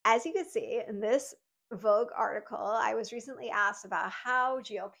As you can see in this Vogue article, I was recently asked about how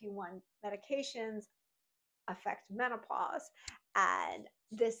GLP-1 medications affect menopause. And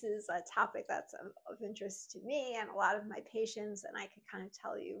this is a topic that's of interest to me and a lot of my patients. And I can kind of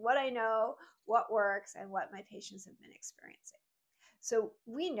tell you what I know, what works, and what my patients have been experiencing. So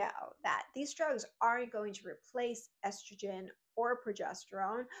we know that these drugs aren't going to replace estrogen or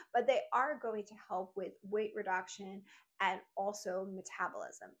progesterone, but they are going to help with weight reduction and also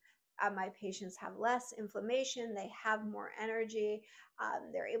metabolism. My patients have less inflammation, they have more energy,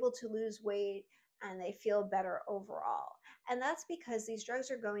 they're able to lose weight, and they feel better overall. And that's because these drugs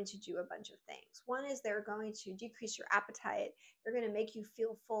are going to do a bunch of things. One is they're going to decrease your appetite, they're going to make you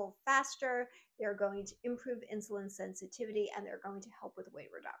feel full faster, they're going to improve insulin sensitivity, and they're going to help with weight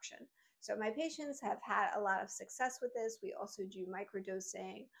reduction. So my patients have had a lot of success with this. We also do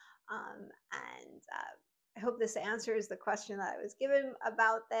microdosing, and I hope this answers the question that I was given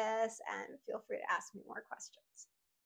about this, and feel free to ask me more questions.